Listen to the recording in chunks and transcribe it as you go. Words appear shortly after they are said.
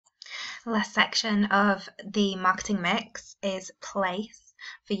The last section of the marketing mix is place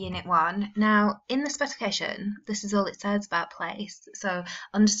for Unit 1. Now, in the specification, this is all it says about place, so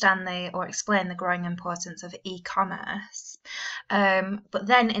understand or explain the growing importance of e-commerce. But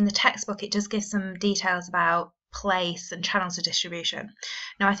then in the textbook, it does give some details about place and channels of distribution.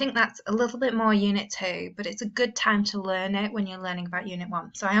 Now, I think that's a little bit more Unit 2, but it's a good time to learn it when you're learning about Unit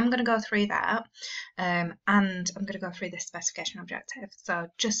 1. So I am going to go through that, and I'm going to go through this specification objective. So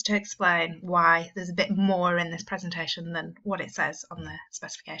just to explain why there's a bit more in this presentation than what it says on the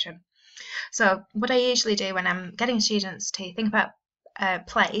specification. So what I usually do when I'm getting students to think about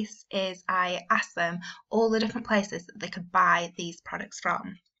place is I ask them all the different places that they could buy these products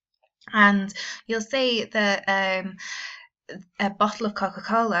from. And you'll see that a bottle of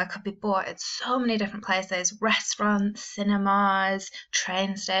Coca-Cola could be bought at so many different places: restaurants, cinemas,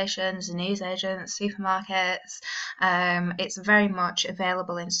 train stations, newsagents, supermarkets. It's very much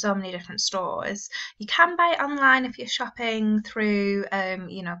available in so many different stores. You can buy it online if you're shopping through,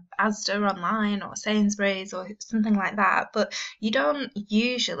 Asda online or Sainsbury's or something like that, but you don't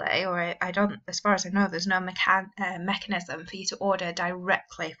usually, or I don't, as far as I know, there's no mechanism for you to order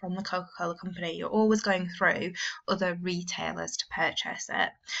directly from the Coca-Cola company. You're always going through other retailers to purchase it.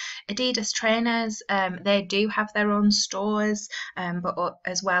 Adidas trainers, they do have their own stores, but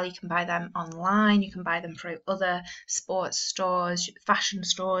as well you can buy them online. You can buy them through other sports stores, fashion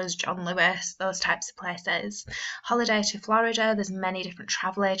stores, John Lewis, those types of places. Holiday to Florida, there's many different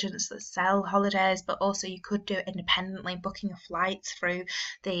travel agents that sell holidays, but also you could do it independently, booking a flight through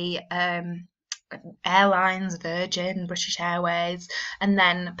the airlines, Virgin, British Airways, and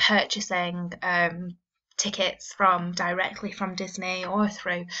then purchasing tickets directly from Disney or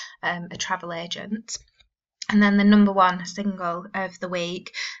through a travel agent. And then the number one single of the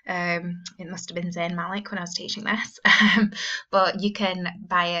week, it must have been Zayn Malik when I was teaching this, but you can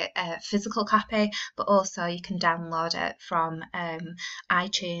buy a physical copy, but also you can download it from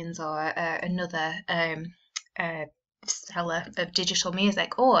iTunes or another seller of digital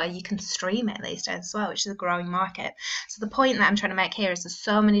music, or you can stream it these days as well, which is a growing market. So the point that I'm trying to make here is there's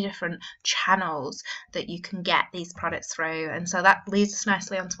so many different channels that you can get these products through, and so that leads us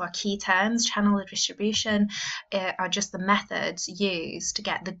nicely onto our key terms. Channel of distribution are just the methods used to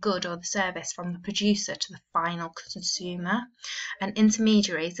get the good or the service from the producer to the final consumer. And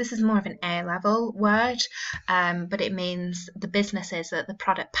intermediaries, this is more of an A-level word, but it means the businesses that the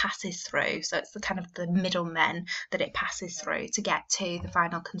product passes through. So it's the kind of the middlemen that it passes through to get to the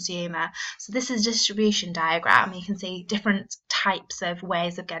final consumer. So this is a distribution diagram. You can see different types of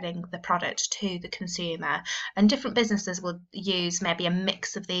ways of getting the product to the consumer, and different businesses will use maybe a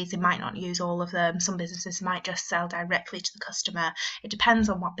mix of these. They might not use all of them. Some businesses might just sell directly to the customer. It depends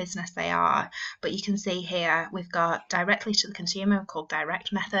on what business they are, but you can see here we've got directly to the consumer, called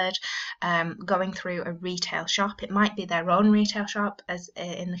direct method, going through a retail shop. It might be their own retail shop, as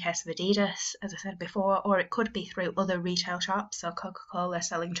in the case of Adidas, as I said before, or it could be through other retail shops. So Coca-Cola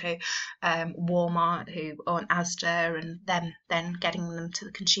selling to Walmart, who own Asda, and then getting them to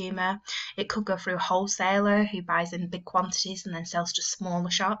the consumer. It could go through a wholesaler who buys in big quantities and then sells to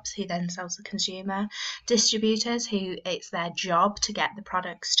smaller shops, who then sells to the consumer. Distributors, who it's their job to get the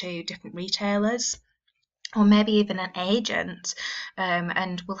products to different retailers, or maybe even an agent,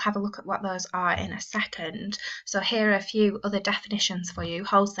 and we'll have a look at what those are in a second. So here are a few other definitions for you.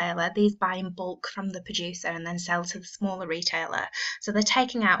 Wholesaler, these buy in bulk from the producer and then sell to the smaller retailer. So they're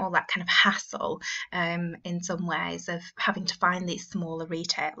taking out all that kind of hassle in some ways of having to find these smaller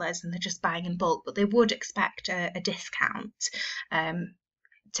retailers, and they're just buying in bulk, but they would expect a discount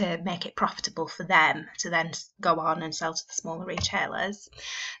to make it profitable for them to then go on and sell to the smaller retailers.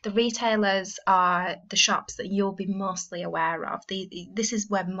 The retailers are the shops that you'll be mostly aware of. This is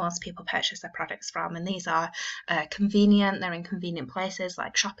where most people purchase their products from, and these are convenient. They're in convenient places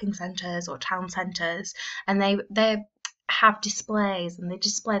like shopping centres or town centres, and they have displays, and they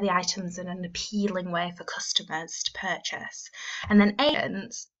display the items in an appealing way for customers to purchase. And then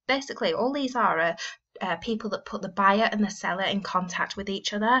agents, basically all these are people that put the buyer and the seller in contact with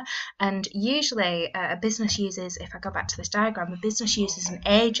each other. And usually a business uses, if I go back to this diagram, a business uses an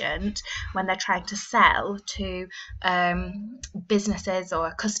agent when they're trying to sell to businesses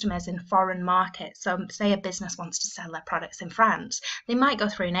or customers in foreign markets. So say a business wants to sell their products in France, they might go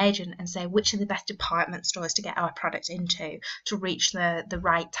through an agent and say which are the best department stores to get our product into to reach the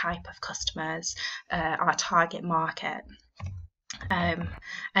right type of customers, our target market.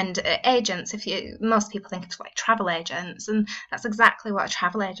 And agents, most people think of like travel agents, and that's exactly what a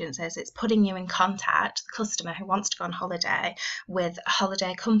travel agent is. It's putting you in contact, the customer who wants to go on holiday, with a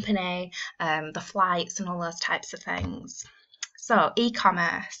holiday company, the flights and all those types of things. So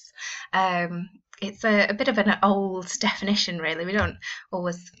e-commerce, it's a bit of an old definition, really. We don't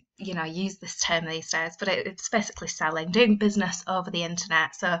always use this term these days, but it's basically doing business over the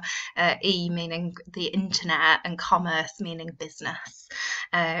internet. So e meaning the internet and commerce meaning business.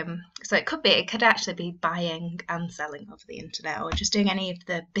 So it could actually be buying and selling over the internet, or just doing any of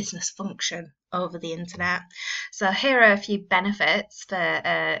the business function over the internet. So here are a few benefits for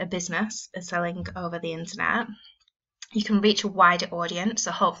a business selling over the internet. You can reach a wider audience,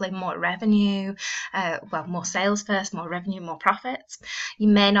 so hopefully more revenue, more sales first, more revenue, more profits. You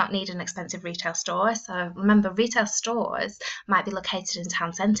may not need an expensive retail store. So remember, retail stores might be located in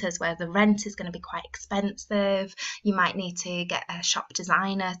town centres where the rent is going to be quite expensive. You might need to get a shop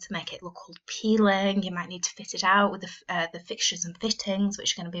designer to make it look appealing. You might need to fit it out with the fixtures and fittings,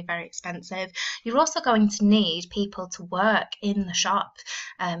 which are going to be very expensive. You're also going to need people to work in the shop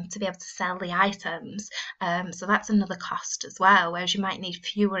to be able to sell the items. So that's another cost as well, whereas you might need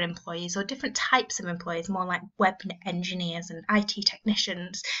fewer employees or different types of employees, more like web engineers and IT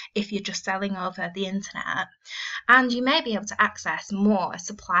technicians if you're just selling over the internet. And you may be able to access more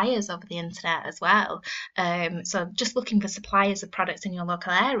suppliers over the internet as well. So just looking for suppliers of products in your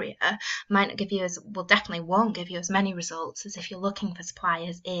local area might not give you definitely won't give you as many results as if you're looking for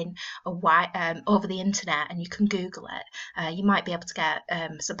suppliers in over the internet and you can Google it. You might be able to get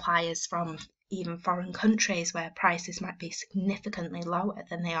suppliers from even foreign countries where prices might be significantly lower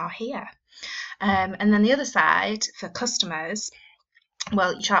than they are here. And then the other side, for customers,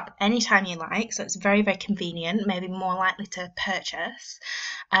 well, you shop anytime you like, so it's very, very convenient, maybe more likely to purchase,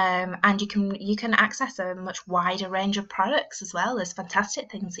 and you can access a much wider range of products as well. There's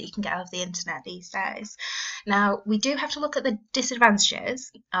fantastic things that you can get over the internet these days. Now, we do have to look at the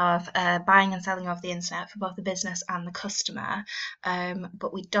disadvantages of buying and selling over the internet for both the business and the customer,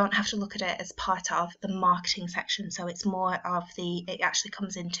 but we don't have to look at it as part of the marketing section. So it's more of it actually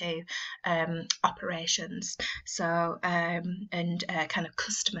comes into operations. So kind of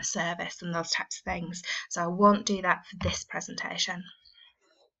customer service and those types of things. So I won't do that for this presentation.